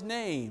on His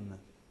name.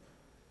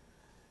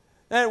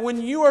 That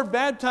when you are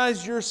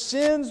baptized, your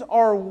sins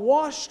are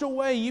washed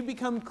away. You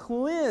become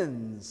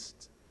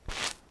cleansed.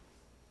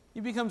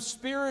 You become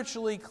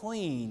spiritually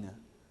clean.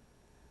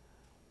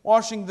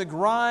 Washing the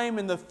grime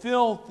and the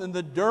filth and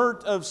the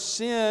dirt of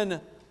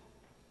sin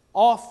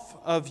off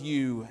of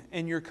you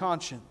and your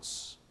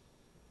conscience.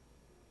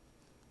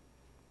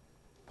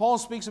 Paul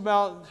speaks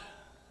about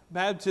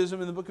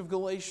baptism in the book of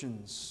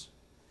Galatians.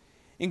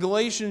 In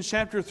Galatians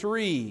chapter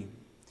 3,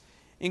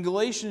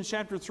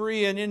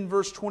 and in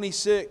verse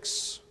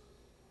 26,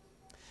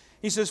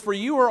 he says, "For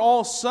you are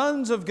all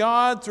sons of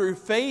God through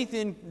faith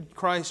in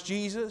Christ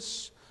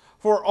Jesus.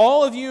 For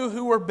all of you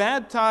who were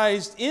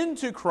baptized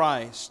into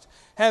Christ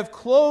have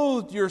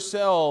clothed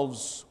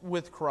yourselves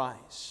with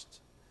Christ."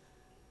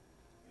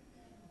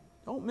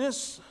 Don't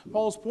miss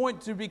Paul's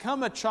point. To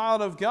become a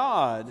child of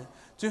God,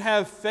 to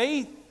have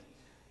faith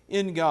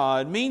in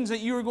God, means that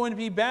you are going to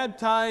be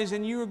baptized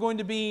and you are going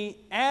to be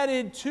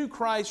added to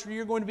Christ, or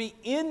you're going to be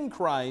in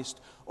Christ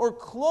or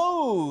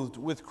clothed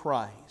with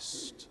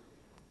Christ.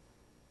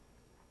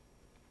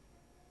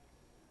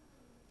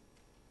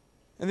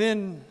 And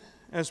then,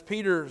 as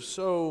Peter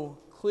so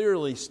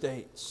clearly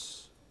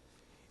states,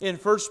 in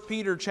 1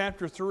 Peter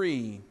chapter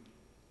 3,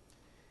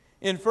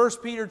 in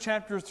 1 Peter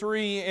chapter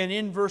 3 and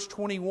in verse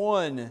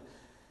 21,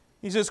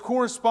 he says,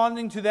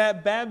 "Corresponding to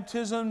that,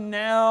 baptism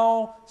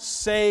now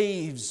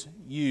saves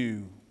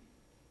you.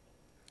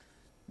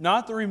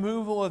 Not the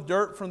removal of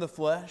dirt from the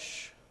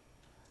flesh,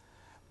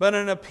 but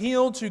an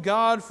appeal to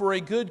God for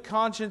a good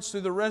conscience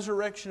through the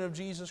resurrection of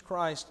Jesus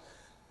Christ."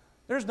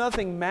 There's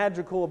nothing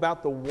magical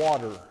about the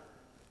water.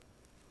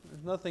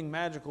 There's nothing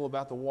magical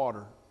about the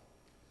water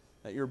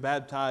that you're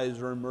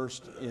baptized or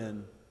immersed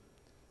in.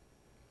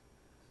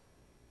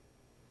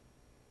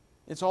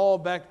 It's all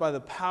backed by the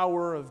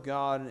power of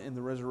God and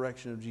the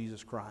resurrection of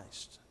Jesus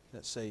Christ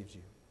that saves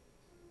you.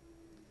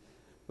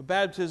 But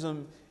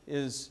baptism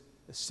is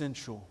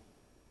essential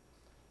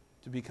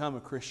to become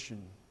a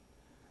Christian,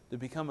 to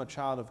become a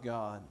child of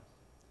God,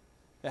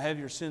 to have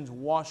your sins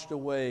washed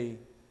away.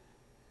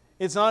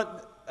 It's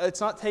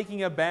not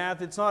taking a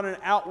bath. It's not an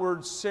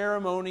outward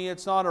ceremony.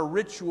 It's not a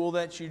ritual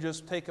that you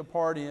just take a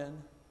part in.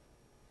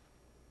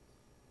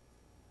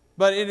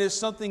 But it is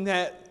something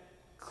that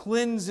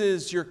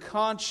cleanses your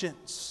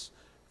conscience,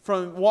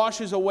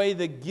 washes away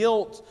the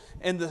guilt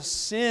and the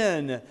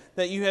sin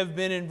that you have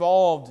been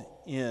involved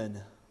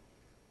in.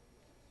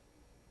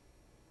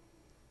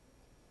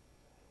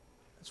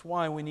 That's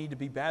why we need to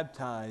be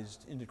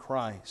baptized into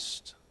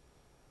Christ.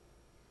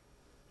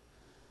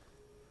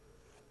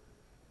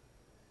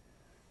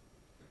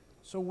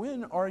 So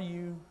when are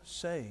you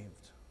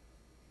saved?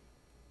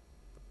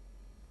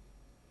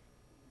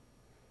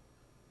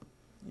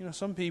 You know,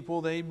 some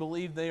people, they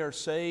believe they are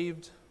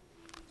saved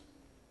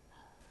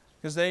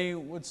because they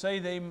would say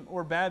they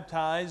were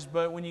baptized,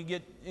 but when you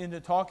get into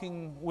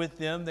talking with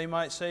them, they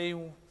might say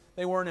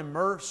they weren't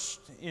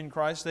immersed in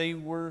Christ. They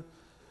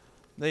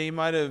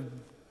might have,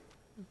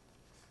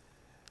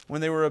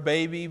 when they were a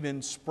baby,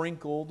 been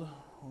sprinkled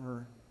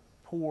or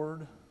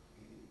poured.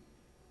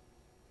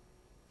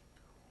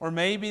 Or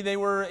maybe they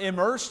were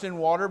immersed in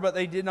water, but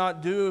they did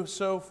not do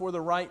so for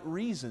the right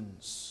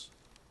reasons.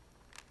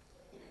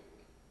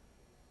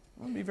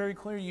 I want to be very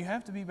clear. You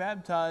have to be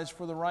baptized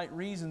for the right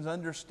reasons,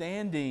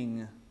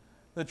 understanding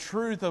the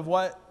truth of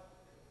what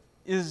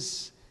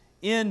is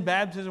in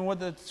baptism, what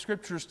the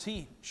Scriptures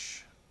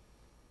teach.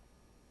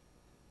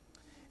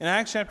 In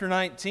Acts chapter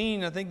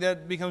 19, I think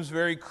that becomes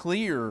very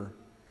clear.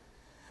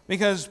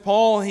 Because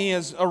Paul, he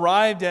has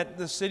arrived at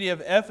the city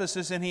of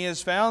Ephesus and he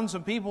has found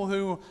some people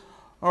who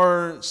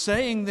are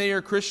saying they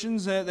are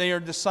Christians, that they are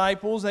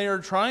disciples, they are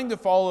trying to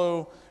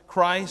follow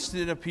Christ,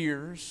 it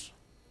appears.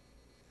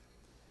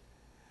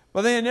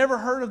 But they had never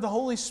heard of the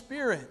Holy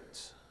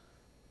Spirit.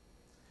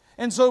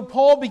 And so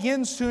Paul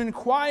begins to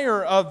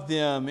inquire of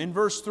them. In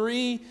verse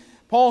 3,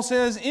 Paul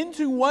says,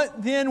 "Into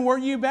what then were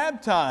you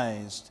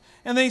baptized?"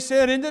 And they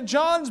said, "Into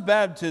John's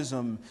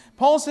baptism."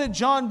 Paul said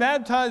John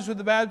baptized with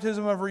the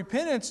baptism of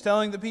repentance,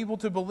 telling the people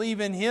to believe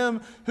in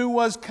Him who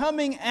was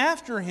coming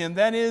after him,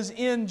 that is,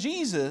 in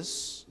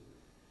Jesus.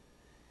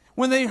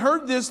 When they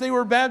heard this, they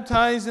were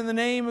baptized in the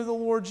name of the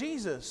Lord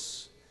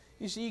Jesus.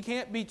 You see, you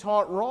can't be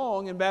taught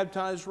wrong and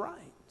baptized right.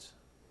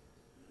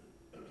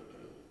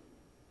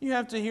 You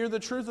have to hear the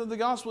truth of the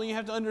gospel. You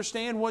have to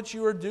understand what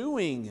you are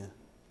doing.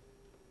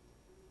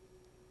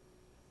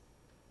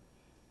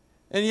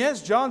 And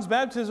yes, John's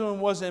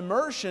baptism was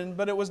immersion,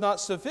 but it was not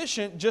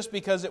sufficient just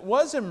because it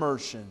was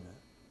immersion.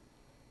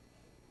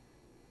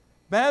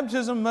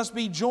 Baptism must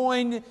be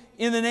joined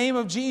in the name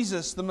of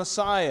Jesus, the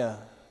Messiah.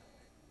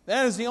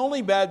 That is the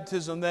only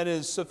baptism that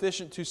is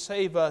sufficient to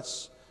save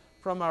us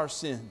from our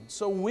sins.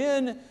 So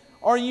when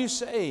are you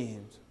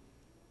saved?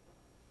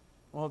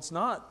 Well, it's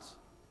not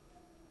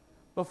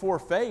before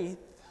faith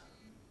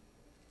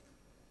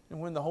and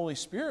when the Holy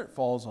Spirit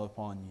falls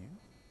upon you.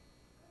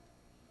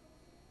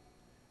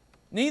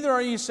 Neither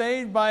are you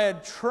saved by a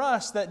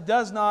trust that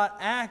does not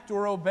act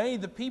or obey.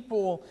 The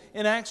people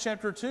in Acts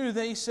chapter 2,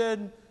 they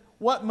said,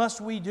 "What must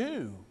we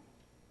do?"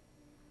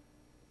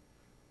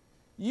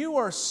 You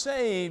are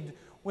saved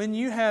when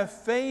you have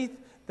faith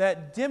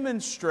that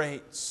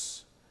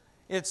demonstrates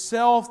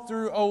itself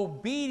through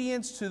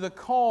obedience to the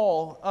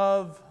call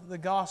of the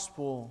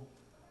gospel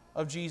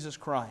of Jesus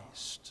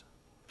Christ.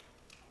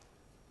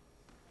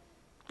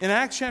 In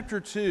Acts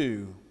chapter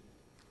 2,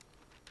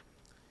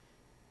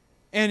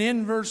 and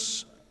in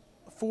verse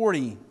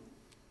 40,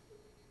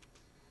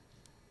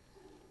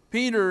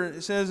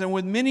 Peter says, "And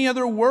with many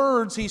other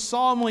words he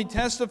solemnly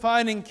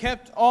testified and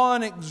kept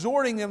on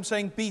exhorting them,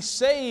 saying, 'Be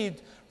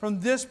saved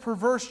from this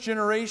perverse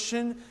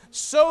generation.'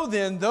 So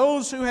then,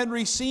 those who had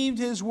received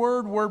his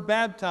word were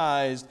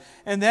baptized,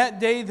 and that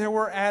day there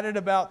were added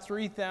about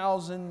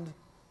 3,000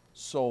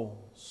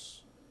 souls."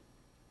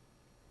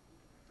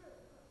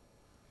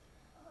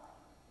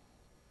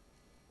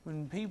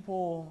 When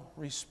people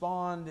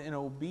respond in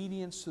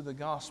obedience to the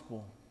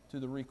gospel, to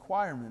the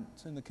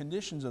requirements and the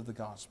conditions of the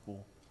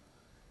gospel,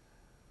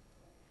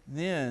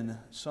 then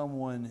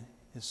someone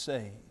is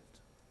saved.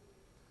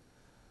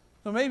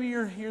 So maybe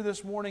you're here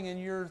this morning and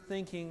you're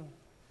thinking,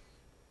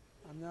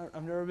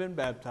 I've never been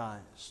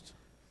baptized.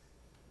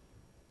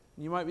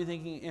 You might be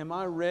thinking, am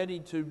I ready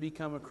to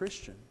become a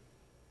Christian?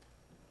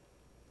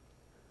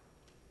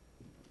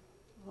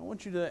 I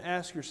want you to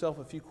ask yourself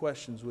a few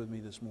questions with me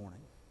this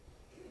morning.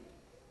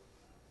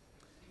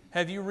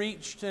 Have you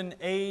reached an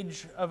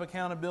age of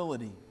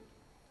accountability?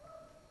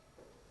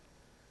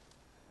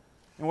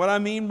 And what I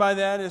mean by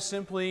that is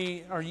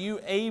simply, are you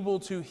able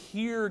to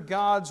hear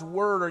God's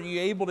Word? Are you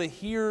able to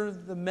hear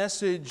the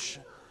message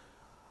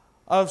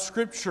of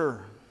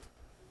Scripture?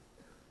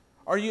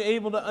 Are you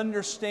able to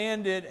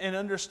understand it and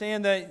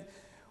understand that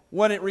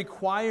what it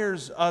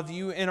requires of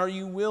you, and are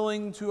you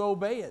willing to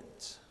obey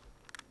it?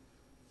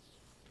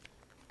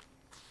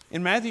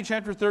 In Matthew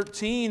chapter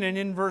 13 and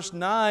in verse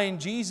 9,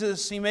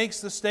 Jesus, He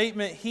makes the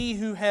statement, "He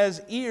who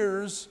has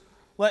ears,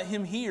 let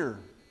him hear."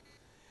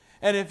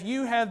 And if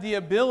you have the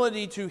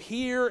ability to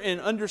hear and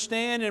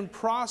understand and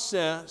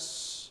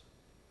process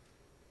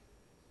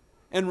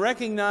and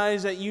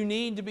recognize that you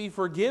need to be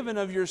forgiven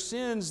of your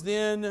sins,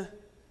 then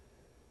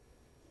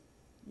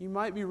you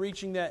might be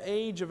reaching that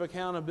age of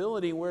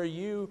accountability where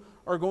you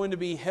are going to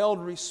be held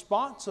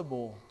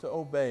responsible to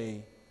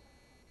obey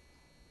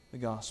the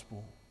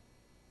gospel.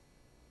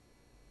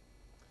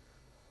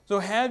 So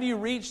have you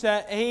reached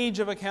that age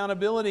of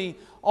accountability?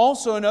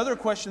 Also, another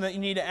question that you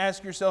need to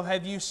ask yourself,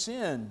 have you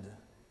sinned?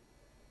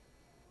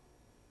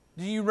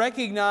 Do you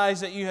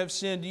recognize that you have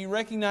sinned? Do you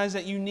recognize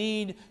that you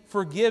need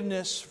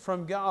forgiveness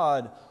from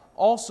God?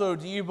 Also,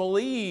 do you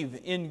believe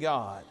in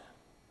God?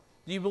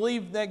 Do you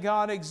believe that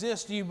God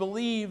exists? Do you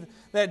believe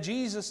that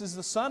Jesus is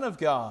the Son of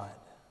God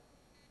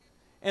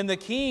and the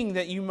King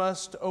that you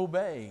must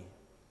obey?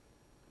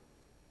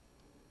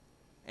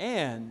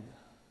 And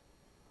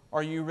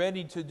are you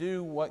ready to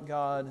do what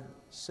God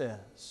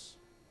says?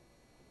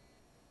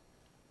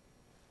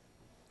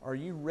 Are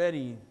you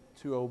ready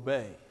to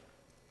obey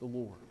the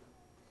Lord?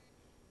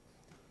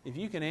 If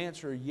you can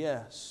answer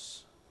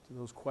yes to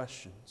those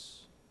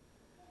questions,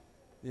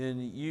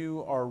 then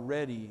you are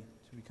ready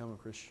to become a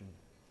Christian.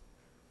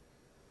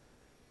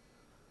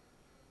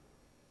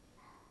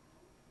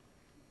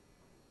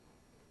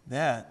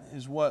 That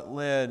is what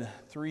led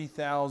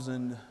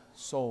 3,000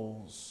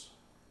 souls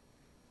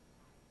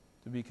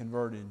to be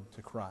converted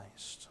to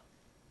Christ.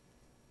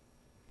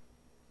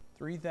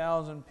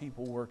 3,000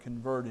 people were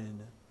converted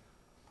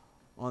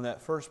on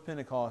that first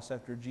Pentecost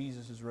after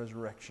Jesus'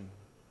 resurrection.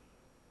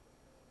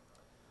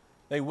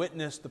 They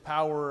witnessed the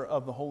power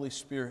of the Holy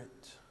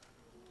Spirit,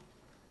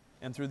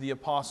 and through the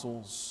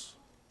apostles,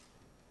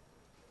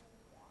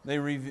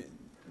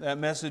 that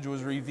message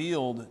was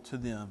revealed to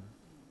them.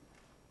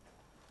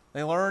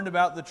 They learned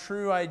about the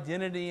true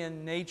identity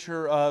and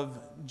nature of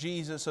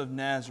Jesus of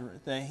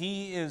Nazareth, that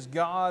He is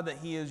God, that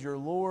He is your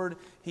Lord,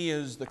 He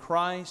is the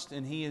Christ,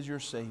 and He is your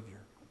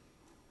Savior.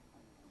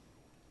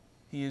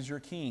 He is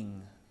your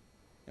King,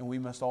 and we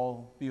must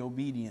all be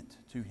obedient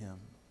to Him.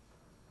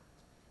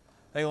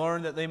 They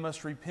learned that they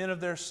must repent of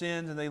their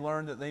sins, and they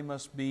learned that they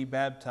must be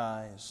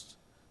baptized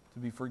to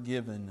be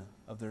forgiven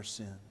of their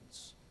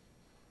sins.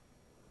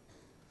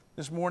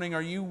 This morning,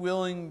 are you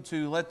willing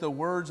to let the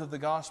words of the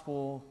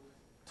gospel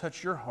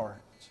touch your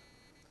heart,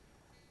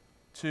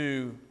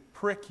 to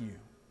prick you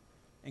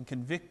and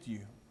convict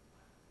you?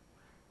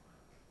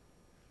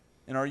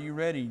 And are you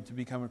ready to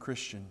become a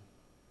Christian?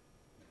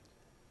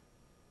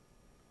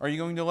 Are you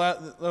going to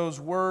let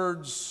those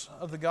words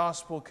of the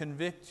gospel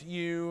convict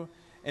you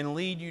and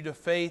lead you to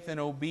faith and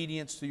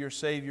obedience to your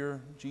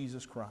Savior,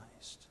 Jesus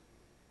Christ?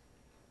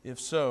 If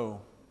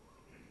so,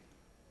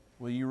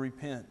 will you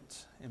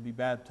repent and be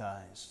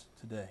baptized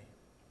today?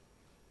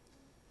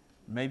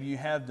 Maybe you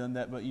have done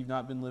that, but you've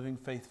not been living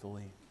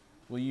faithfully.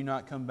 Will you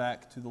not come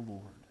back to the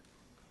Lord?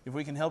 If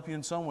we can help you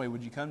in some way,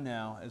 would you come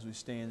now as we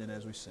stand and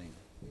as we sing?